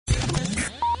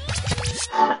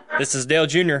This is Dale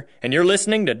Jr., and you're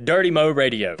listening to Dirty Mo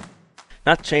Radio.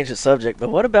 Not to change the subject, but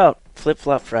what about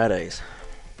Flip-Flop Fridays?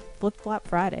 Flip-Flop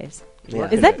Fridays. Yeah.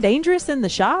 Is that dangerous in the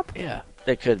shop? Yeah,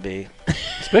 it could be.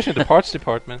 Especially in the parts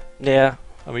department. Yeah.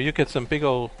 I mean, you get some big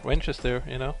old wrenches there,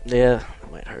 you know? Yeah,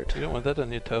 that might hurt. You don't want that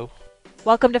on your toe.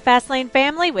 Welcome to Fastlane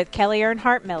Family with Kelley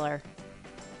Earnhardt Miller.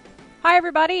 Hi,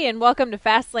 everybody, and welcome to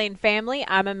Fastlane Family.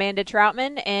 I'm Amanda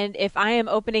Troutman, and if I am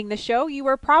opening the show, you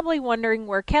are probably wondering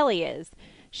where Kelley is.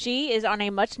 She is on a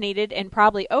much-needed and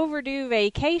probably overdue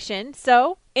vacation,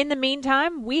 so in the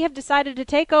meantime, we have decided to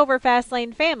take over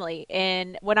Fastlane Family,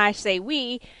 and when I say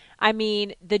we, I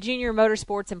mean the JR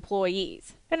Motorsports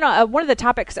employees. And one of the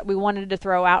topics that we wanted to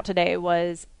throw out today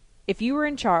was, if you were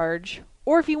in charge,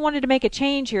 or if you wanted to make a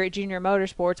change here at JR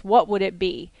Motorsports, what would it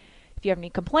be? If you have any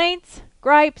complaints,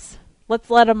 gripes, let's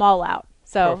let them all out.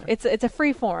 So it's a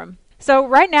free forum. So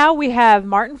right now we have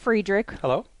Martin Friedrich.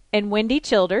 Hello. And Wendy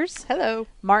Childers. Hello.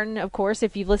 Martin, of course,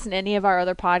 if you've listened to any of our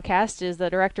other podcasts, is the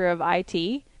director of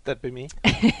IT. That'd be me.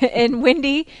 And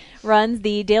Wendy runs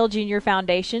the Dale Jr.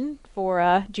 Foundation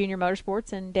for JR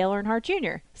Motorsports and Dale Earnhardt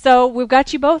Jr. So we've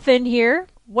got you both in here.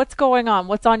 What's going on?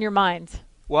 What's on your minds?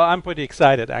 Well, I'm pretty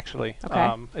excited, actually. Okay.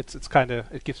 It's kind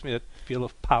of, it gives me that feel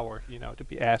of power, you know, to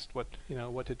be asked what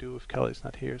to do if Kelley's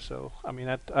not here. So, I mean,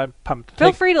 I'm pumped.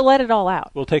 Feel free to let it all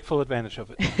out. We'll take full advantage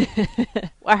of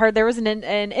it. I heard there was an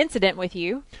incident with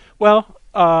you. Well,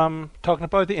 talking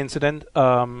about the incident,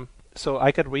 so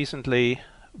I got recently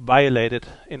violated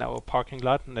in our parking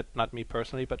lot, not me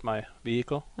personally, but my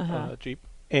vehicle, Jeep.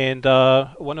 And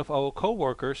one of our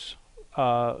co-workers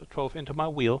drove into my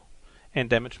wheel and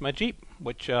damaged my Jeep,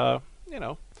 which,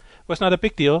 was not a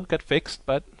big deal, got fixed,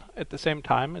 but at the same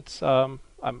time, it's, I'm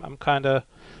kind of,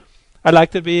 I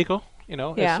like the vehicle,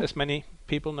 as many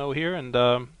people know here, and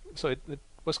so it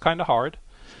was kind of hard,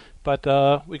 but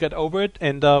we got over it,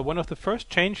 and one of the first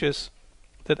changes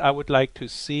that I would like to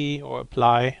see or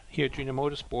apply here at JR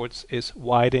Motorsports is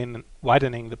widening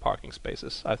the parking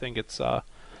spaces. I think it's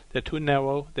they're too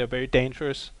narrow, they're very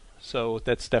dangerous, so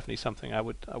that's definitely something I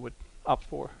would opt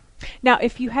for. Now,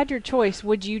 if you had your choice,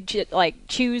 would you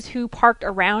choose who parked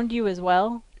around you as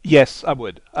well? Yes, I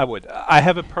would. I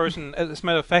have a person, as a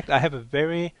matter of fact, I have a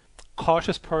very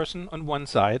cautious person on one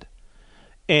side,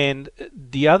 and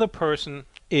the other person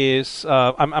is,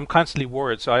 I'm constantly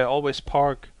worried, so I always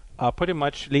park pretty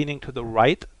much leaning to the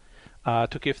right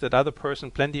to give that other person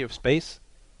plenty of space,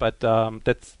 but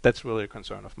that's really a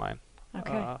concern of mine.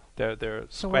 Okay. There are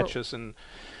scratches and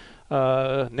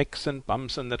nicks and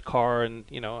bumps in that car, and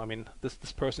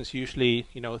this person is usually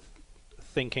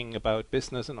thinking about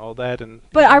business and all that, and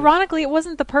but ironically, it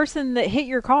wasn't the person that hit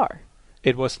your car.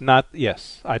 It was not.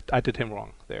 Yes, I did him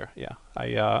wrong there. Yeah,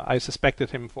 I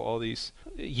suspected him for all these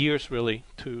years really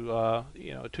to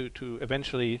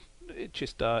eventually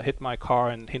just hit my car,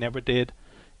 and he never did.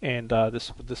 And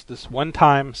this one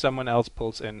time, someone else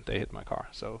pulls in, they hit my car.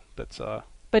 So that's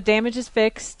But damage is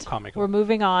fixed. Comical. We're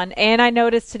moving on. And I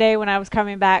noticed today when I was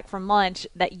coming back from lunch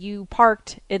that you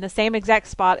parked in the same exact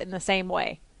spot in the same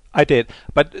way. I did.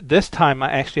 But this time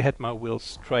I actually had my wheels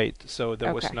straight, so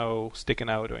there was no sticking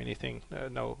out or anything,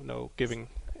 no giving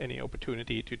any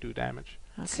opportunity to do damage.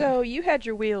 Okay. So you had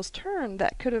your wheels turned.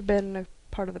 That could have been a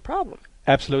part of the problem.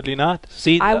 Absolutely not.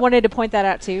 See, I wanted to point that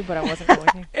out too, but I wasn't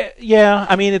going to. Yeah,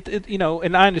 I mean, it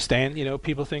and I understand,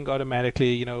 people think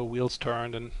automatically, wheels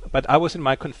turned, but I was in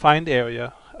my confined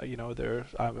area, there,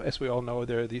 as we all know,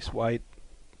 there are these white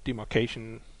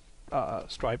demarcation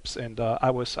stripes, and I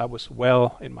was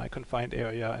well in my confined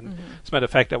area, and as a matter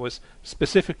of fact, I was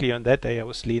specifically on that day, I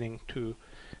was leaning to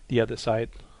the other side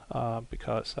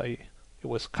because it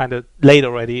was kind of late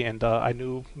already, and I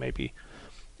knew maybe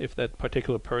if that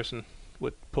particular person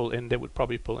would pull in, they would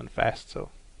probably pull in fast. So,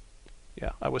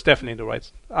 yeah, I was definitely in the right.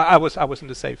 I was in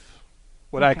the safe,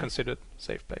 what I considered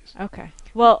safe place. Okay.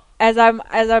 Well, as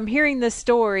I'm hearing this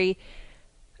story,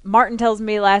 Martin tells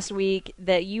me last week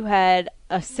that you had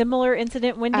a similar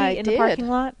incident, Wendy, in the parking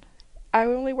lot. I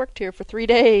only worked here for 3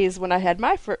 days when I had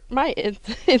my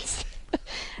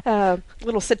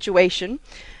little situation.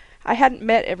 I hadn't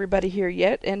met everybody here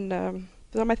yet, and it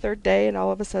was on my third day, and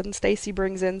all of a sudden Stacy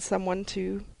brings in someone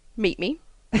to meet me.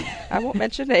 I won't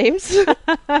mention names.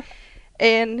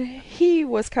 And he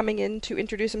was coming in to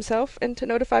introduce himself and to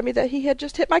notify me that he had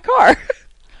just hit my car.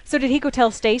 So did he go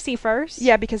tell Stacy first?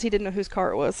 Yeah, because he didn't know whose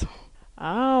car it was.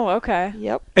 Oh, okay.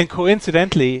 Yep. And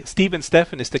coincidentally, Steven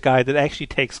Steffen is the guy that actually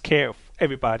takes care of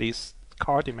everybody's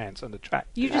car demands on the track.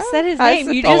 You just said his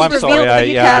name. You I'm just sorry. revealed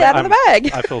the cat out of the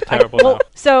bag. I feel terrible now.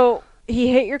 So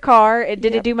he hit your car.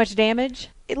 Did it do much damage?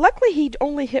 Luckily, he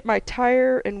only hit my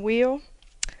tire and wheel,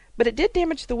 but it did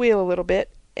damage the wheel a little bit,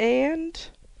 and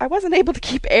I wasn't able to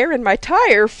keep air in my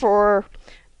tire for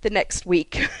the next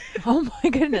week. Oh my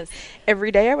goodness.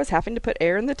 Every day I was having to put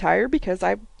air in the tire because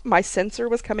my sensor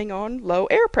was coming on low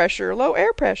air pressure, low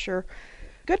air pressure.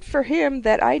 Good for him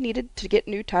that I needed to get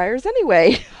new tires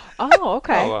anyway. Oh,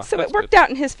 okay. Oh, So that's it worked good. out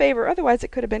in his favor. Otherwise,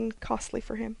 it could have been costly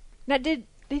for him. Now, did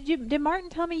Martin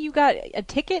tell me you got a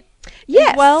ticket?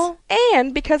 Yes. Well,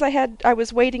 And because I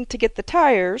was waiting to get the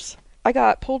tires, I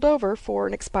got pulled over for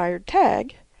an expired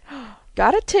tag.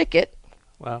 Got a ticket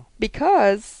Wow.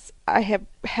 because I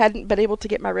hadn't been able to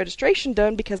get my registration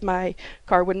done because my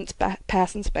car wouldn't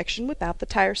pass inspection without the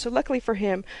tires. So luckily for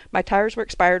him, my tires were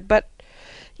expired. But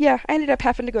yeah, I ended up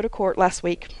having to go to court last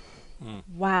week.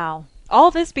 wow. All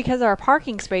this because our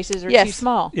parking spaces are Yes. too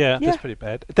small. Yeah, Yeah. that's pretty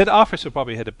bad. That officer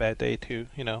probably had a bad day too.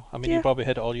 I mean, Yeah. you probably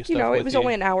had all your stuff You know, with it was you.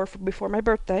 only an hour before my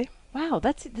birthday. Wow,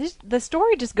 the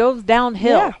story just goes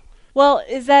downhill. Yeah. Well,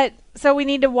 so we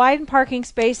need to widen parking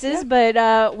spaces, Yeah.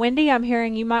 but Wendy, I'm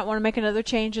hearing you might want to make another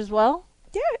change as well.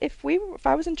 Yeah, if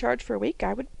I was in charge for a week,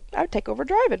 I would take over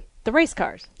driving. The race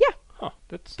cars. Yeah. Huh,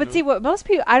 that's But new. see, what most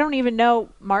people, I don't even know.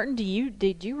 Martin,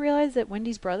 did you realize that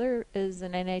Wendy's brother is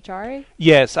an NHRA?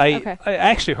 Yes, Okay. I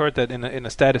actually heard that in a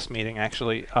status meeting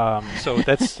actually. So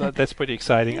that's pretty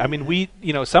exciting. I mean,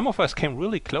 some of us came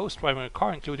really close driving a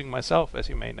car, including myself, as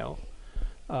you may know.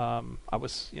 I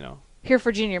was, Here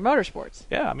for Junior Motorsports.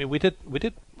 yeah. I mean, we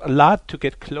did a lot to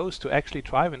get close to actually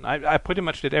driving. I pretty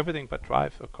much did everything but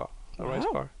drive a race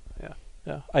Wow. car.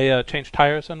 Yeah, yeah. I changed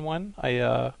tires on one.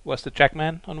 I was the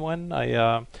jackman on one.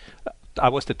 I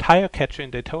was the tire catcher in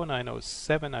Daytona in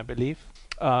 '07, I believe.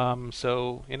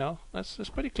 So that's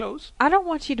pretty close. I don't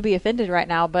want you to be offended right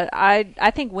now, but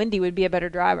I think Wendy would be a better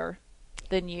driver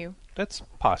than you. That's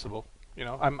possible.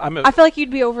 I feel like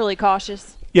you'd be overly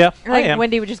cautious. Yeah, I I think am.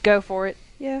 Wendy would just go for it.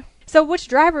 Yeah. So which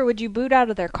driver would you boot out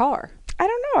of their car? I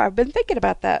don't know. I've been thinking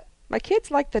about that. My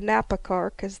kids like the Napa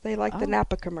car because they like the Oh.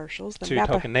 Napa commercials. The So you're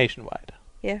Napa. talking nationwide.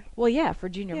 Yeah. Well, yeah, for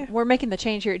Junior. Yeah. We're making the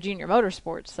change here at Junior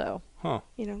Motorsports, so. Huh.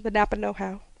 The Napa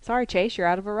know-how. Sorry, Chase, you're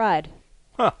out of a ride.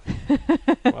 Huh.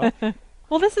 Well,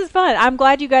 Well, this is fun. I'm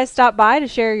glad you guys stopped by to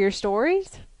share your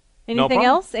stories. Anything problem.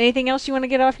 else? Anything else you want to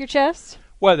get off your chest?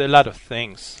 well, there are a lot of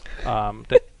things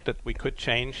that we could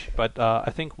change, but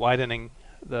I think widening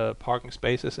the parking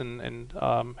spaces and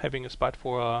having a spot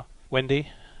for Wendy,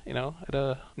 at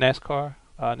a NASCAR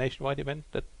nationwide event,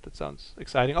 that sounds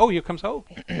exciting. Oh, here comes Hope.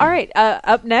 All right.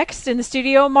 Up next in the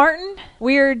studio, Martin,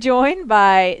 we're joined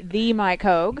by the Mike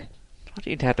Hogue.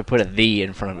 You'd have to put a "the"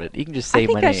 in front of it. You can just I say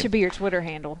think my that name. should be your Twitter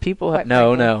handle. People, quite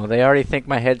no, frankly. they already think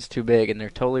my head's too big, and they're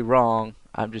totally wrong.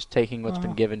 I'm just taking what's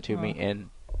been given to me and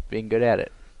being good at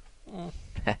it.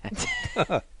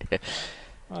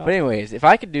 But anyways, if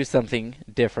I could do something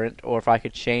different, or if I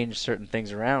could change certain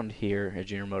things around here at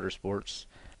Junior Motorsports,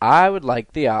 I would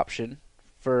like the option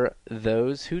for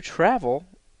those who travel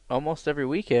almost every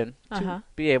weekend to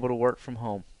be able to work from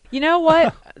home. You know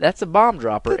what? That's a bomb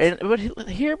dropper. But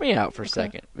hear me out for a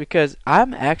second, because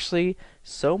I'm actually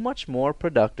so much more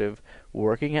productive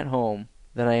working at home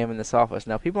than I am in this office.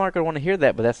 Now, people aren't going to want to hear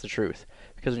that, but that's the truth.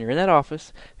 Because when you're in that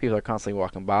office, people are constantly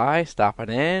walking by, stopping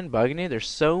in, bugging you. There's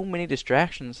so many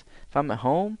distractions. If I'm at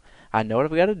home, I know what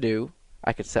I've got to do.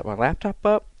 I can set my laptop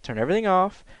up, turn everything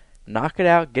off, knock it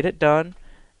out, get it done,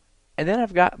 and then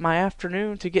I've got my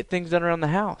afternoon to get things done around the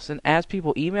house. And as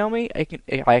people email me,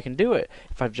 I can do it.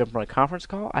 If I jump on a conference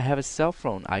call, I have a cell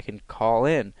phone. I can call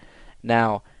in.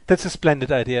 Now, That's a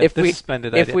splendid idea. if That's we a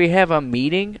splendid if idea. we have a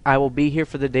meeting, I will be here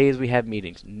for the days we have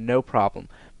meetings. No problem.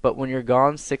 But when you're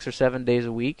gone 6 or 7 days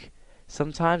a week,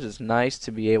 sometimes it's nice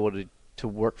to be able to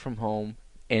work from home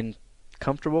in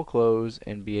comfortable clothes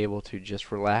and be able to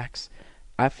just relax.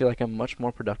 I feel like I'm much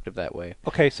more productive that way.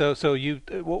 Okay, so you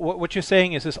what you're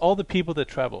saying is all the people that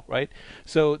travel, right?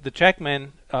 So the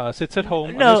jackman sits at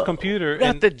home on his computer not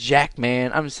and the jack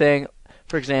man. I'm saying,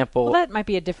 for example, Well, that might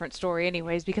be a different story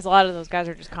anyways, because a lot of those guys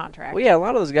are just contract. well, yeah, a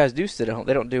lot of those guys do sit at home.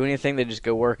 They don't do anything. They just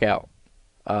go work out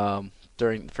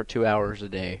for 2 hours a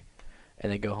day,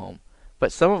 and they go home.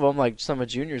 But some of them, like some of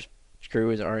Junior's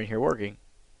crew, aren't here working.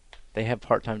 They have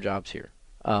part-time jobs here.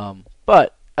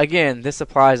 But again, this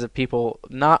applies to people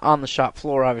not on the shop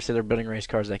floor. Obviously, they're building race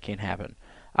cars. That can't happen.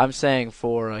 I'm saying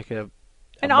for like a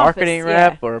An marketing office,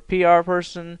 rep or a PR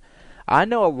person. I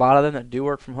know a lot of them that do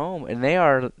work from home, and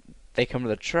they come to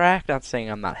the track. Not saying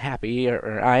I'm not happy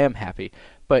or I am happy,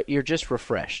 but you're just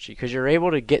refreshed because you're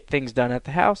able to get things done at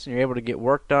the house and you're able to get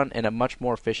work done in a much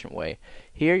more efficient way.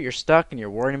 Here, you're stuck and you're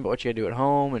worrying about what you got to do at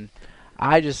home. And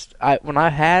when I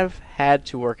have had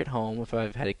to work at home, if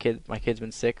I've had my kid's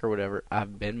been sick or whatever,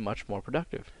 I've been much more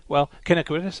productive. well, can I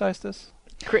criticize this?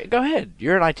 Go ahead.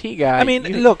 You're an IT guy. I mean,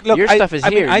 You- look. Your stuff is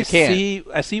here. I You can't.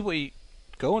 I see where you're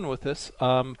going with this.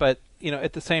 But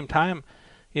at the same time,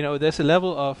 there's a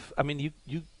level of. I mean,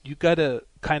 you gotta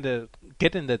kind of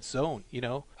get in that zone.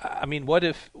 I mean, what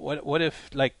if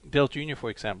like Dale Jr. for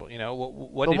example?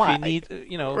 What Well, if he needs?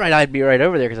 Right, I'd be right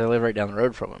over there because I live right down the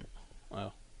road from him.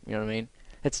 Well, You know what I mean?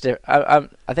 It's different.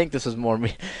 I think this was more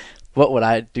me. What would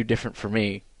I do different for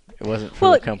me? It wasn't for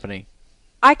Well, the company.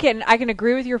 I can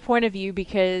agree with your point of view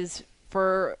because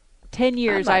for 10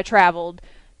 years I traveled.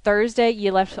 Thursday,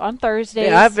 you left on Thursdays.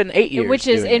 Yeah, I've been 8 years. Which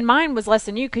is, doing in it. mine was less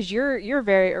than you because you're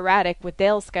very erratic with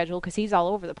Dale's schedule because he's all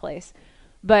over the place.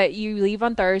 But you leave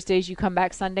on Thursdays, you come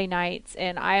back Sunday nights,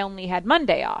 and I only had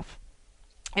Monday off.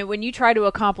 And when you try to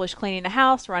accomplish cleaning the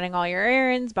house, running all your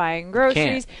errands, buying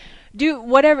groceries, do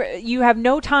whatever, you have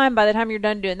no time by the time you're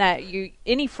done doing that.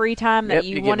 Any free time that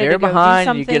you get wanted there to go behind, do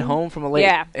something. you get home from a late,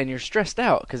 Yeah. and you're stressed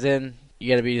out because then you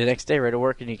got to be the next day ready to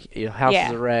work, and your house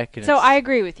is a wreck. And So I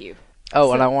agree with you.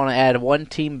 and I want to add one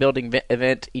team building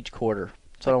event each quarter.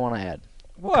 That's what I want to add.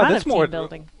 What kind that's of more team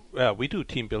building? Yeah, we do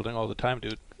team building all the time,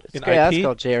 dude. In That's IT,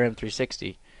 called JRM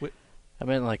 360. I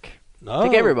mean, no.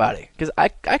 Take everybody, because I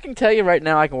can tell you right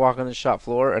now, I can walk on the shop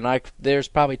floor, and there's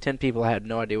probably 10 people I have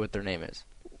no idea what their name is.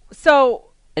 So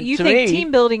And you to think me-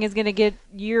 team building is going to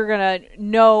you're going to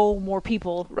know more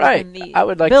people Right. in the I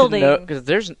would like building. to know, because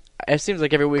it seems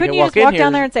like every week Couldn't I you walk just in walk here.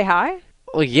 down there and say hi?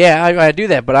 Well, yeah, I do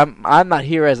that, but I'm not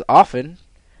here as often.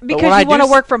 Because when I you want to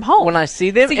do work from home. When I see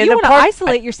them so in you the want to park,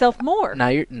 isolate yourself more. now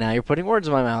you're putting words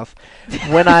in my mouth.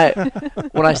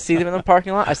 When I see them in the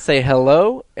parking lot, I say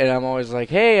hello, and I'm always like,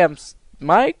 "Hey, I'm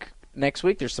Mike." Next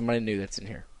week, there's somebody new that's in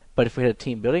here. But if we had a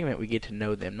team building event, we get to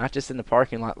know them, not just in the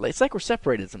parking lot. It's like we're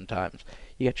separated sometimes.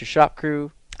 You got your shop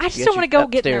crew. I just you don't got want to your go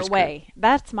get in their upstairs crew. way.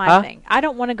 That's my Huh? thing. I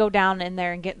don't want to go down in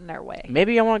there and get in their way.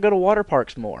 Maybe I want to go to water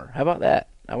parks more. How about that?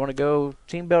 I want to go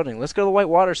team building. Let's go to the White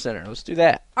Water Center. Let's do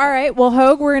that. All right. Well,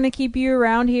 Hogue, we're going to keep you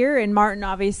around here, and Martin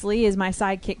obviously is my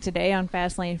sidekick today on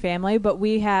Fastlane Family. But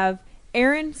we have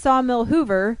Aaron Sawmill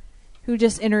Hoover, who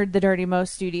just entered the Dirty Mo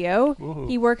studio. Woohoo.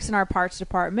 He works in our parts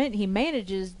department. You manage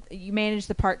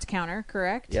the parts counter,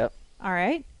 correct? Yep. All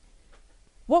right.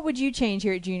 What would you change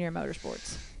here at Junior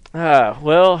Motorsports?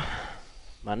 Well,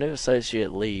 my new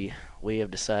associate Lee, we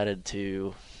have decided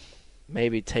to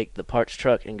maybe take the parts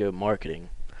truck and go marketing.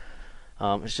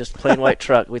 It's just a plain white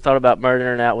truck. We thought about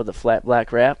murdering it out with a flat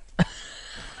black wrap.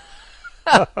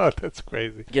 Oh, that's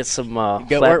crazy. Get some We're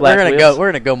flat black gonna wheels. go. We're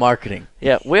gonna go marketing.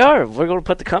 Yeah, we are. We're going to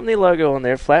put the company logo on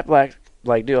there, flat black,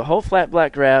 do a whole flat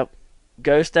black wrap,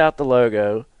 ghost out the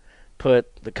logo,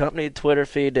 put the company Twitter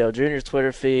feed, Dale Jr.'s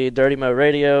Twitter feed, Dirty Mo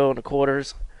Radio on the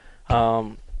quarters.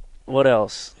 What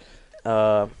else?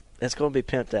 It's going to be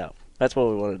pimped out. That's what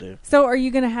we want to do. So are you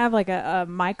going to have like a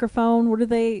microphone? What are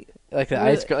they? Like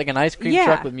like an ice cream Yeah.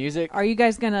 truck with music. Are you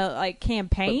guys going to like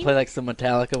campaign? Play like some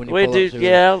Metallica when you We pull do, up to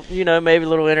it. yeah, maybe a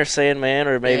little Enter Sandman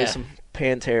or maybe Yeah. some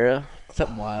Pantera.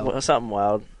 Something wild. Well, something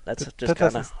wild. That's just that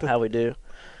kind doesn't- of how we do.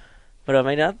 But I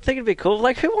mean, I think it'd be cool.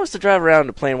 Like, who wants to drive around in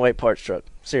a plain white parts truck?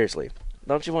 Seriously,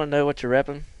 don't you want to know what you're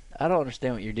repping? I don't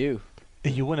understand what you do.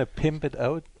 You want to pimp it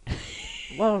out?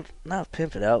 Well, not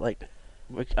pimp it out. Like,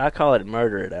 I call it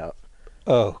murder it out.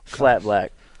 Oh, Flat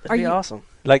black. That'd Are be you- awesome.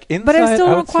 like inside, but I still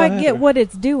don't quite outside, get or- what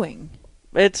it's doing.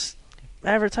 It's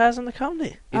advertising the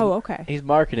company. Oh, okay. He's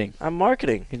marketing. I'm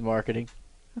marketing. He's marketing.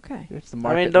 Okay. It's the I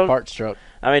market. mean, the don't- parts truck.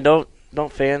 I mean, don't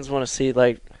fans want to see,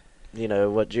 like,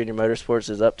 what Junior Motorsports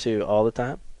is up to all the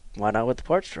time? Why not with the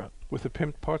parts truck? with a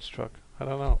pimped parts truck. I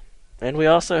don't know. And we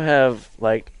also have,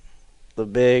 like, the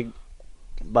big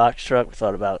box truck. We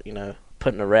thought about,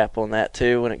 putting a wrap on that,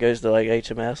 too, when it goes to, like,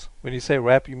 HMS. When you say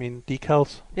wrap, you mean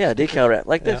decals? Yeah, decal wrap.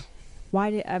 Like Yeah.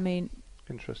 this.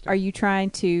 Interesting. Are you trying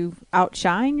to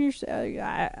outshine yourself?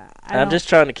 I'm just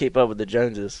trying to keep up with the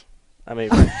Joneses. I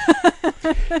mean,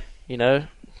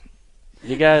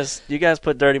 you guys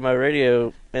put Dirty Mo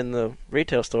Radio in the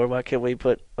retail store. Why can't we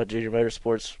put a Junior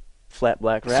Motorsports flat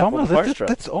black wrap Sawmill, on the parts truck?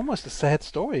 that's almost a sad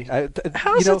story.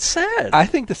 How is it sad? I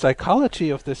think the psychology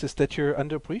of this is that you're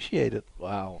underappreciated.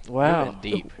 Wow. Wow. You're in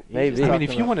deep. Maybe. I mean,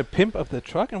 if you want to pimp up the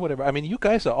truck and whatever, I mean, you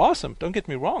guys are awesome. Don't get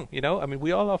me wrong. I mean,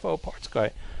 we all love our parts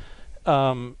guy.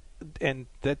 And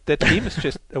that team is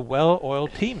just a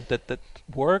well-oiled team that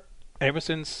worked ever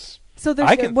since. So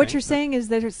I can what think you're so. saying is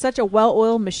there's such a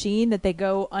well-oiled machine that they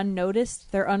go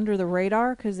unnoticed. They're under the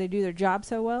radar because they do their job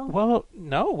so well. Well,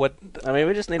 no, what I mean,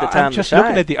 we just need a time I'm just to shine.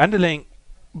 looking at the underlying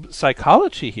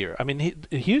psychology here. I mean,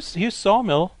 here's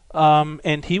Sawmill,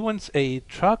 and he wants a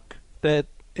truck that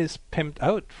is pimped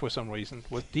out for some reason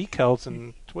with decals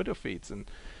and Twitter feeds, and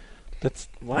that's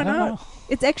Why I don't not? know.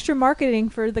 It's extra marketing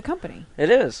for the company.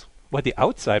 It is. the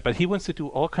outside, but he wants to do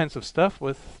all kinds of stuff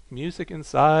with music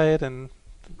inside, and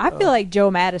I feel like Joe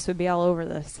Mattis would be all over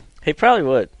this. He probably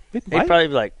would. it He'd might- probably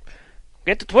be like,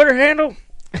 get the Twitter handle,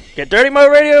 get Dirty Mo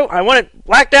Radio. I want it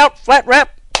blacked out, flat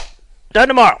wrap, done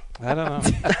tomorrow. I don't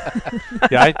know.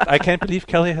 Yeah, I can't believe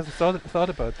Kelley hasn't thought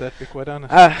about that, to be quite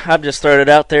honest. I've just thrown it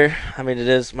out there. I mean, it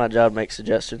is my job to make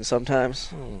suggestions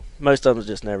sometimes. Most of them is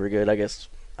just never good. I guess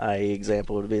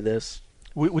example would be this.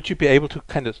 Would you be able to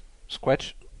kind of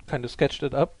sketch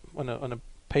that up on a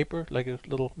paper, like a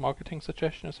little marketing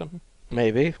suggestion or something?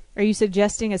 Maybe. Are you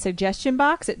suggesting a suggestion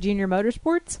box at Junior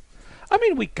Motorsports? I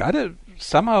mean, we gotta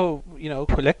somehow,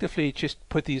 collectively just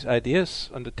put these ideas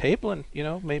on the table, and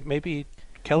maybe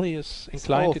Kelley is This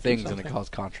inclined whole to do thing's going something. to cause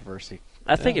controversy.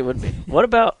 I think it would be. What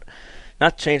about,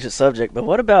 not to change the subject, but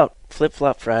what about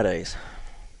Flip-Flop Fridays?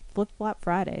 Flip-flop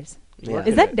Fridays. Yeah.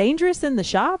 Is that dangerous in the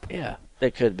shop? Yeah.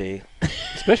 It could be.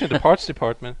 Especially in the parts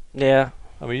department. Yeah.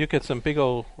 I mean, you get some big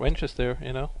old wrenches there,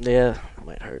 Yeah. It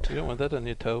might hurt. You don't want that on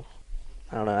your toe.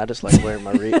 I don't know. I just like wearing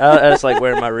my I just like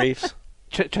wearing my reefs.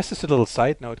 Just as a little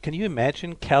side note, can you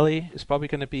imagine Kelley is probably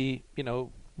going to be,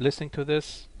 listening to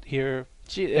this here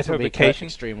It's her gonna be vacation?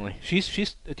 extremely.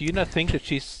 She's. Do you not think that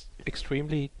she's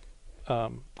extremely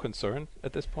concerned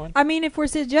at this point? I mean, if we're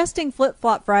suggesting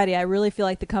Flip-Flop Friday, I really feel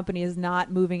like the company is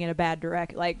not moving in a bad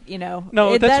direction.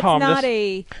 No, that's harmless. not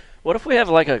a... What if we have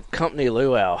like a company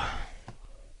luau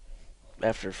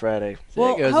after Friday?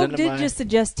 Well, goes Hope into did my- just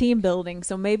suggest team building,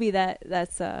 so maybe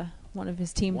that's one of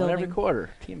his team One building. every quarter.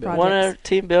 Team Projects. building. One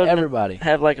team building. Everybody.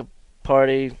 Have like a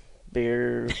party,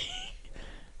 beer.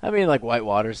 I mean, like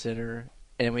Whitewater Center,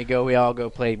 and we all go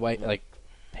play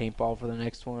paintball for the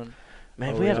next one.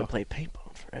 Man, Oh, we yeah. haven't played paintball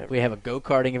in forever. We have a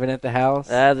go-karting event at the house.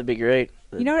 That'd be great.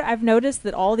 You know what? I've noticed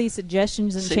that all these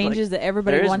suggestions and Seems changes like that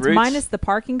everybody there is wants, roots. minus the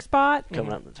parking spot,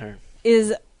 Coming up in the turn.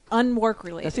 is unwork Now,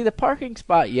 related. see, the parking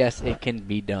spot, yes, it can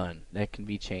be done. That can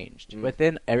be changed. Mm. But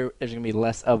then there's going to be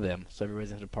less of them, so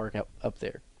everybody's going to park up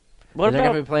there. What They're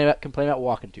about? going to complain about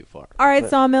walking too far. All right, But-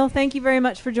 Sawmill, thank you very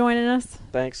much for joining us.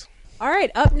 Thanks. All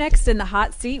right, up next in the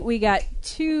hot seat, we got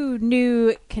two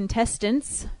new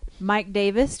contestants. Mike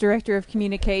Davis, Director of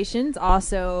Communications,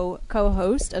 also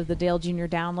co-host of the Dale Jr.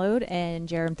 Download and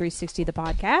Jerem 360, the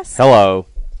podcast. Hello.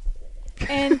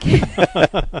 And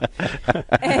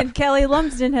and Kelley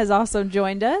Lumsden has also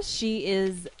joined us. She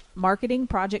is Marketing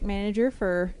Project Manager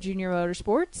for Junior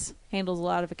Motorsports, handles a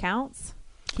lot of accounts,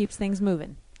 keeps things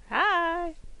moving.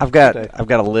 Hi. I've got Good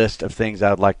day. a list of things I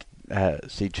would like to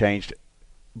see changed.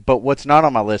 But what's not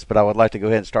on my list, but I would like to go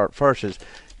ahead and start first, is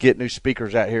get new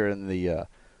speakers out here in the.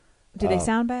 Do they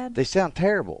sound bad? They sound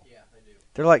terrible. Yeah, they do.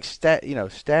 They're like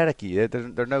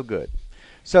staticky. They're no good.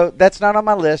 So that's not on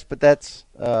my list, but that's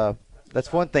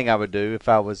one thing I would do if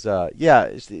I was.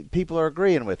 People are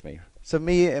agreeing with me. So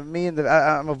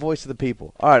I'm a voice of the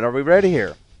people. All right, are we ready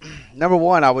here? Number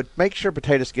one, I would make sure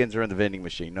potato skins are in the vending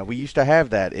machine. Now, we used to have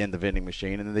that in the vending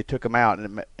machine, and then they took them out,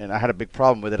 and I had a big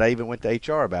problem with it. I even went to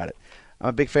HR about it. I'm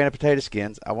a big fan of potato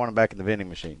skins. I want them back in the vending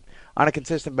machine on a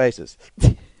consistent basis.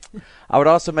 I would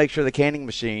also make sure the canning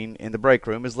machine in the break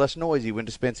room is less noisy when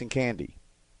dispensing candy,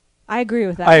 I agree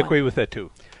with that. I one. agree with that too.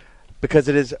 because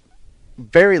it is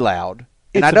very loud,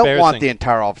 and It's I don't want embarrassing. the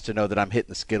entire office to know that I'm hitting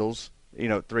the Skittles,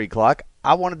 at 3 o'clock.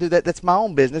 I want to do that. That's my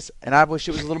own business, and I wish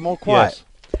it was a little more quiet.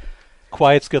 Yes.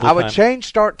 Quiet Skittle I would time. change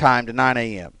start time to 9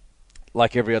 a.m.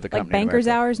 like every other Like company. in banker's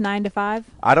America. hours, 9 to 5.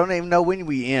 I don't even know when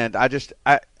we end.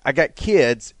 I got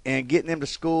kids, and getting them to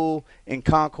school in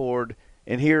Concord,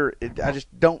 and here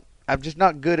I'm just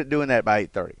not good at doing that by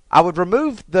 8:30. I would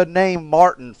remove the name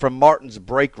Martin from Martin's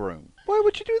break room. Why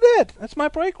would you do that? That's my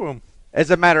break room. As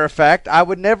a matter of fact, I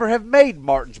would never have made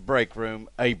Martin's break room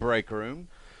a break room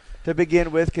to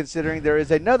begin with, considering there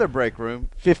is another break room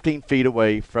 15 feet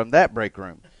away from that break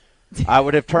room. I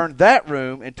would have turned that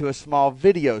room into a small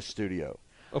video studio.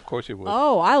 Of course you would.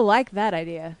 Oh, I like that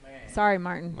idea. Sorry,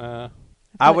 Martin.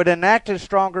 I would enact a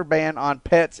stronger ban on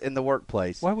pets in the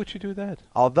workplace. Why would you do that?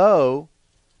 Although,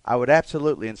 I would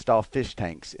absolutely install fish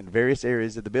tanks in various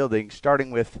areas of the building,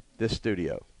 starting with this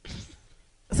studio.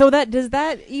 So does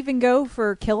that even go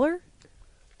for Killer?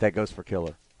 That goes for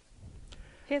Killer.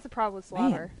 He has a problem with Man.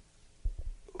 slobber.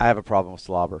 I have a problem with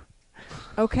slobber.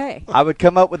 Okay. I would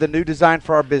come up with a new design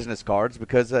for our business cards,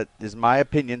 because it is my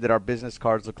opinion that our business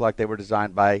cards look like they were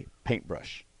designed by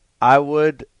paintbrush. I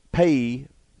would pay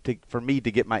for me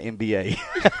to get my MBA.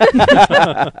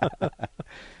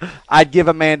 I'd give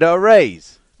Amanda a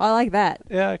raise. I like that.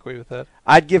 Yeah, I agree with that.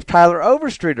 I'd give Tyler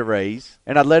Overstreet a raise,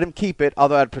 and I'd let him keep it,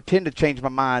 although I'd pretend to change my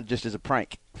mind just as a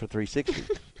prank for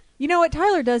 360. You know what?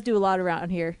 Tyler does do a lot around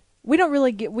here. we don't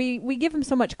really get we give him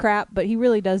so much crap, but he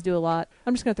really does do a lot.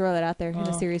 I'm just gonna throw that out there in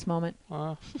a serious moment.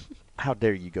 How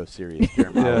dare you go serious,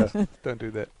 Jeremiah? Yeah, don't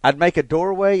do that. I'd make a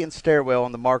doorway and stairwell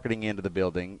on the marketing end of the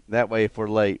building. That way, if we're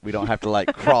late, we don't have to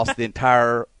like cross the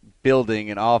entire building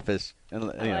and office, and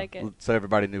like it. so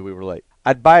everybody knew we were late.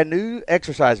 I'd buy a new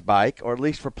exercise bike, or at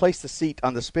least replace the seat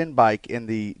on the spin bike in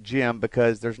the gym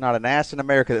because there's not an ass in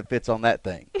America that fits on that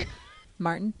thing.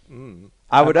 Martin?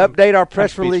 I would update our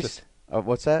press I'm release.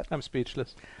 What's that? I'm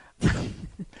speechless.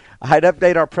 I'd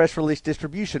update our press release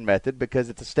distribution method because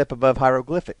it's a step above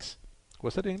hieroglyphics.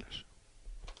 Was that English?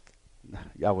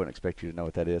 I wouldn't expect you to know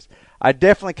what that is. I'd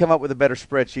definitely come up with a better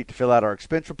spreadsheet to fill out our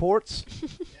expense reports.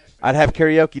 I'd have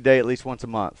karaoke day at least once a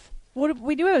month.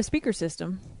 We do have a speaker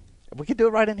system. We could do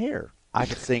it right in here. I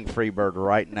could sing Freebird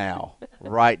right now,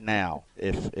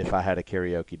 if I had a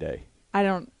karaoke day.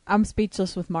 I'm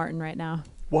speechless with Martin right now.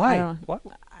 Why? What?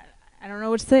 I don't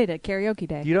know what to say to karaoke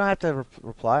day. You don't have to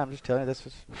reply. I'm just telling you that's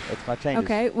my changes.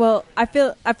 Okay, well, I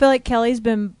feel like Kelly's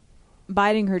been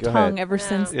biting her Go tongue ahead. ever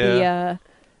since Yeah.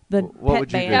 the What pet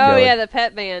would you do, ban. Oh, Kelley? yeah, the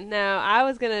pet ban. No, I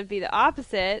was going to be the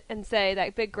opposite and say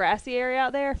that big grassy area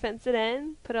out there, fence it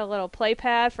in, put a little play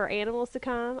pad for animals to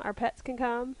come. Our pets can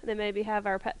come. And then maybe have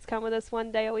our pets come with us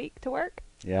one day a week to work.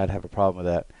 Yeah, I'd have a problem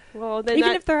with that. Well, then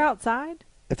Even if they're outside?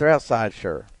 If they're outside,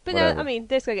 sure. But no, whatever. I mean,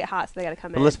 they're just going to get hot, so they got to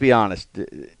come But in. let's be honest.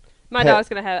 My pet- dog's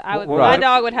going to have, my Right.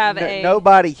 dog would have a.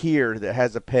 Nobody here that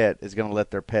has a pet is going to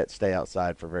let their pet stay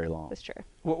outside for very long. That's true.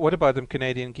 What about them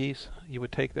Canadian geese? You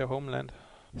would take their homeland?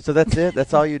 So that's it?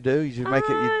 That's all you do? You just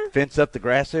you fence up the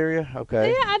grass area?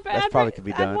 Okay. Yeah, That's probably could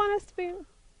be done. I'd want us to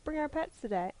bring our pets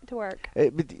today to work.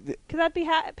 But Because I'd be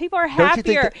people are Don't you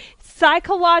think happier.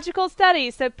 Psychological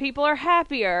studies, so people are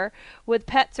happier with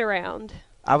pets around.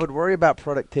 I would worry about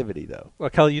productivity, though.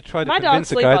 Well, Kelly, you try to My convince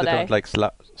dogs a sleep guy all that day. don't like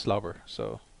slobber.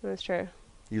 So That's true.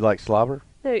 You like slobber?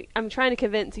 No, I'm trying to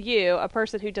convince you, a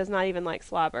person who does not even like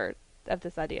slobber, of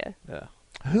this idea. yeah.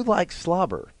 Who likes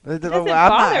slobber? doesn't I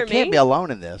bother can't me. be alone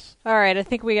in this. All right, I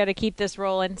think we got to keep this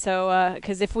rolling. So,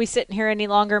 because if we sit in here any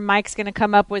longer, Mike's going to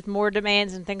come up with more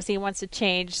demands and things he wants to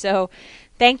change. So,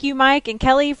 thank you, Mike and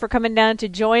Kelly, for coming down to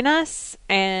join us.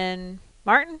 And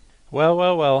Martin?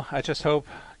 Well. I just hope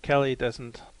Kelly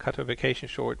doesn't cut her vacation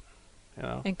short. You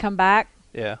know. And come back,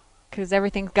 Yeah. because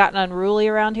everything's gotten unruly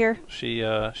around here. She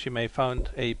may found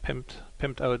a pimped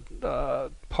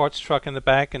out parts truck in the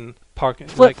back and parking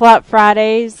Flip-flop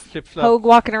Fridays, flip-flop. Hogue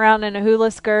walking around in a hula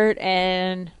skirt,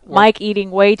 and Mike eating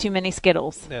way too many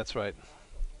Skittles. That's right.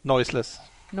 Noiseless.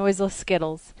 Noiseless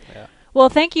Skittles. Yeah. Well,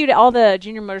 thank you to all the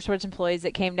Junior Motorsports employees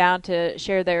that came down to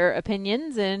share their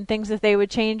opinions and things that they would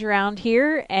change around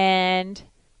here. And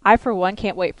I, for one,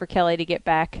 can't wait for Kelly to get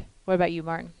back. What about you,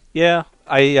 Martin? Yeah.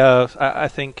 I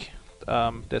think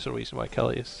there's a reason why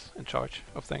Kelly is in charge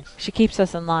of things. She keeps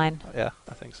us in line. Yeah,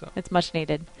 I think so. It's much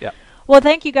needed. Yeah. Well,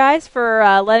 thank you guys for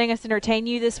letting us entertain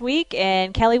you this week.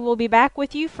 And Kelly will be back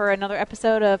with you for another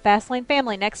episode of Fastlane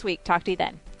Family next week. Talk to you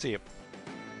then. See you.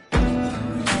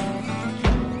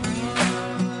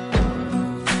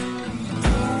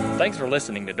 Thanks for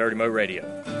listening to Dirty Mo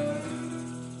Radio.